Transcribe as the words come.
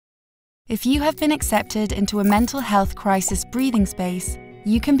If you have been accepted into a mental health crisis breathing space,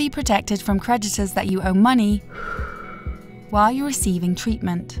 you can be protected from creditors that you owe money while you're receiving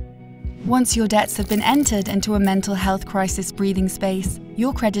treatment. Once your debts have been entered into a mental health crisis breathing space,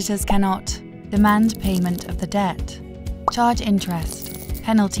 your creditors cannot demand payment of the debt, charge interest,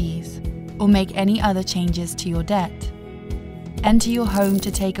 penalties, or make any other changes to your debt, enter your home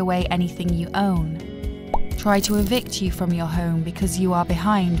to take away anything you own, try to evict you from your home because you are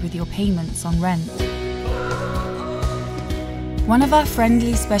behind with your payments on rent. One of our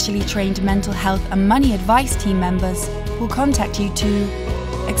friendly, specially trained mental health and money advice team members will contact you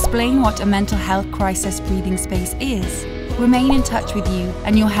to explain what a mental health crisis breathing space is, remain in touch with you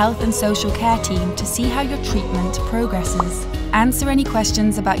and your health and social care team to see how your treatment progresses, answer any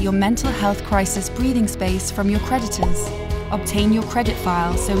questions about your mental health crisis breathing space from your creditors, obtain your credit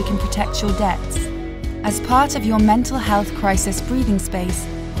file so we can protect your debts. As part of your mental health crisis breathing space,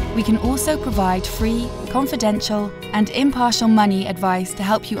 we can also provide free, confidential, and impartial money advice to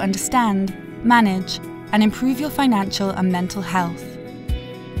help you understand, manage, and improve your financial and mental health.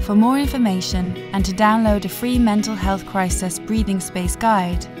 For more information and to download a free mental health crisis breathing space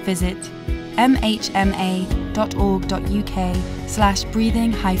guide, visit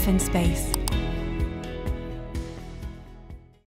mhma.org.uk/breathing-space.